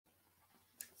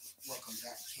Welcome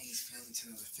back, Kings family, to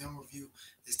another film review.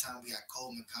 This time we got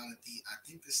Cole McConathy. I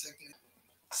think the second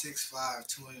 6'5",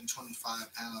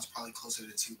 225 pounds, probably closer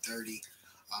to 230.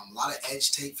 A lot of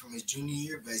edge tape from his junior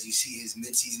year, but as you see his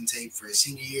midseason tape for his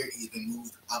senior year, he's been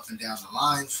moved up and down the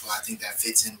line. So I think that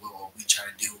fits in with what we try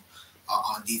to do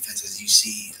on defense, as you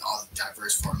see all the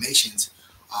diverse formations.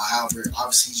 However,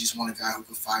 obviously, you just want a guy who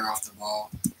can fire off the ball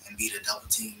and beat a double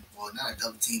team. Well, not a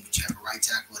double team, but you have a right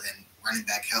tackle and running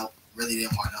back help. Really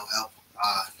didn't want no help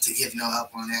to give no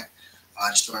help on that.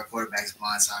 Destroy our quarterback's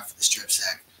blind side for the strip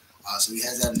sack. So he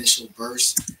has that initial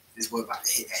burst. This boy about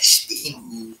to hit that spin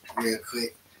move real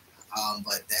quick.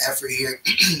 But the effort here,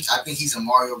 I think he's a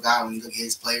Mario guy when you look at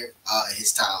his his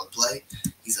style of play.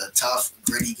 He's a tough,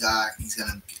 gritty guy. He's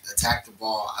gonna attack the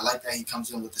ball. I like that he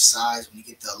comes in with the size. When you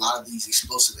get a lot of these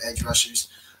explosive edge rushers,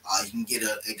 you can get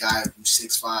a guy who's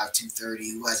 6'5",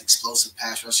 230, who has explosive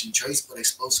pass rushing traits, but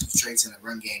explosive traits in the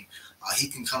run game. He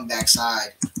can come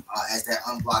backside as that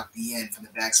unblocked DN from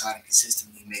the backside and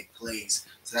consistently make plays.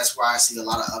 So that's where I see a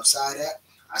lot of upside at.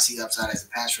 I see upside as a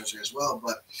pass rusher as well,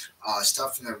 but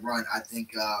stuff from the run, I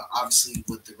think obviously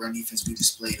with the run defense we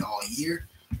displayed all year,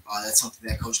 that's something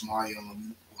that Coach Mario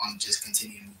want to just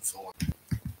continue to move forward.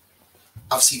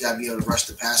 Obviously, you got to be able to rush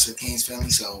the passer, Canes family.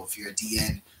 So if you're a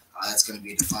DN, that's going to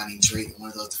be a defining trait. And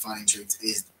one of those defining traits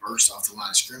is the burst off the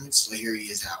line of scrimmage. So here he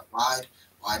is out wide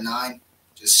 9,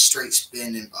 just straight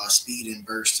spin and speed and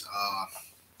burst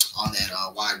on that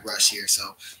wide rush here.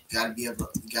 So you got to be able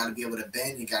to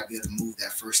bend. You got to be able to move.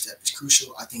 That first step is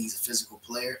crucial. I think he's a physical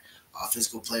player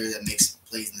that makes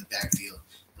plays in the backfield.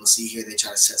 You'll see here they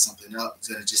try to set something up. He's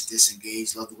going to just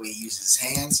disengage. Love the way he uses his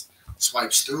hands,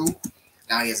 swipes through.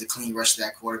 Now he has a clean rush to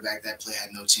that quarterback. That play had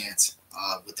no chance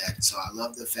with that. So I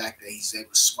love the fact that he's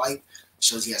able to swipe.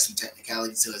 Shows he has some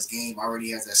technicality to his game. Already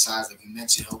has that size, like we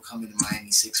mentioned. He'll come into Miami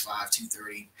 6'5",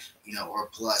 230, or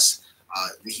plus.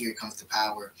 Here comes the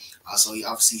power. So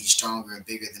he's stronger and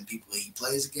bigger than people he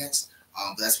plays against.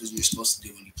 But that's what you're supposed to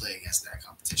do when you play against that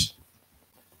competition.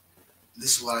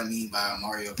 This is what I mean by a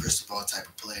Mario Cristobal type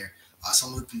of player.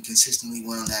 Someone who can consistently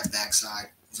win on that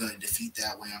backside. Who's going to defeat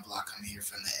that way and block him here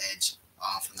from the edge.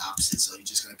 From the opposite, so you're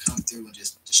just gonna come through and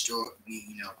just destroy.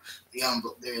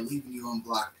 They're leaving you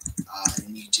unblocked,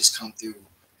 and you just come through.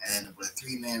 And with a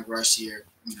 3-man rush here,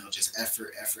 just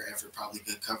effort. Probably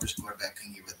good coverage. Quarterback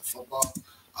couldn't get rid of the football,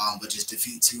 but just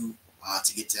defeat 2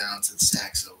 to get down to the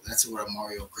sack. So that's what a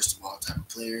Mario Cristobal type of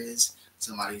player is.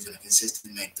 Somebody who's gonna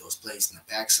consistently make those plays in the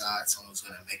backside. Someone who's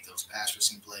gonna make those pass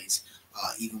rushing plays,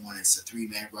 even when it's a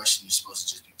 3-man rush and you're supposed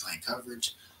to just be playing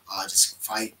coverage. Just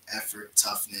fight, effort,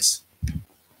 toughness.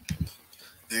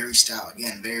 Very stout,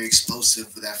 again, very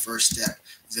explosive with that first step.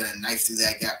 He's going to knife through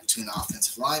that gap between the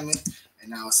offensive linemen, and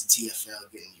now it's the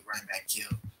TFL getting your running back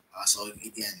killed. So,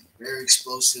 again, very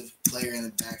explosive player in the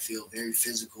backfield, very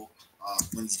physical.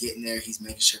 When he's getting there, he's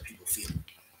making sure people feel it.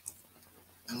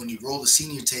 And when you roll the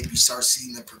senior tape, you start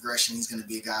seeing the progression. He's going to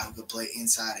be a guy who can play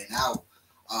inside and out.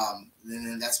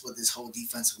 Then that's what this whole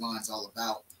defensive line is all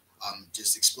about.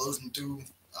 Just explode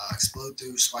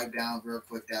through, swipe down real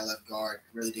quick. That left guard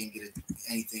really didn't get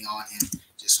anything on him.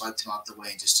 Just swiped him out the way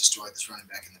and just destroyed this running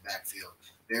back in the backfield.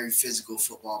 Very physical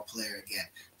football player. Again,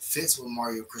 fits what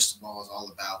Mario Cristobal is all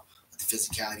about with the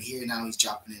physicality here. Now he's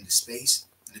dropping into space,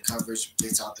 and the coverage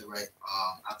gets out the way,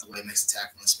 makes the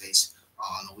tackle in space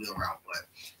on the wheel route.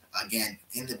 But again,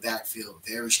 in the backfield,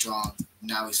 very strong.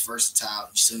 Now he's versatile.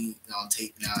 You're still on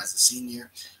tape now as a senior.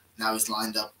 Now he's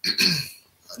lined up.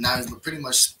 Now he's pretty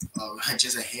much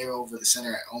just a hair over the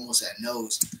center, almost at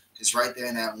nose, just right there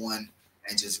in that one,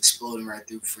 and just exploding right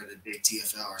through for the big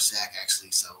TFL or sack,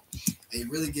 actually. So it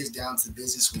really gets down to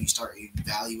business when you start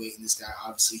evaluating this guy.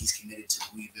 Obviously, he's committed to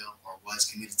Louisville, or was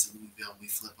committed to Louisville. We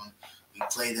flip him. We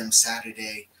play them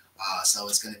Saturday, so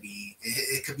it's going to be –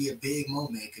 it could be a big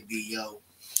moment. It could be,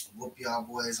 whoop y'all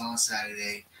boys on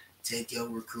Saturday, take your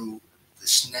recruit, the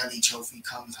Schnelly Trophy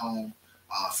comes home.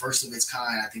 First of its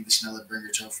kind, I think the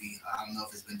Schnellenberger Trophy. I don't know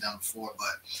if it's been done before,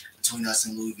 but between us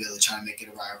and Louisville, they're trying to make it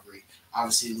a rivalry.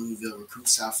 Obviously, Louisville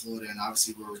recruits South Florida, and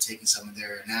obviously we're taking some of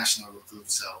their national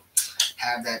recruits. So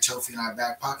have that trophy in our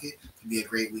back pocket could be a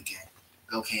great weekend.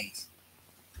 Go Canes.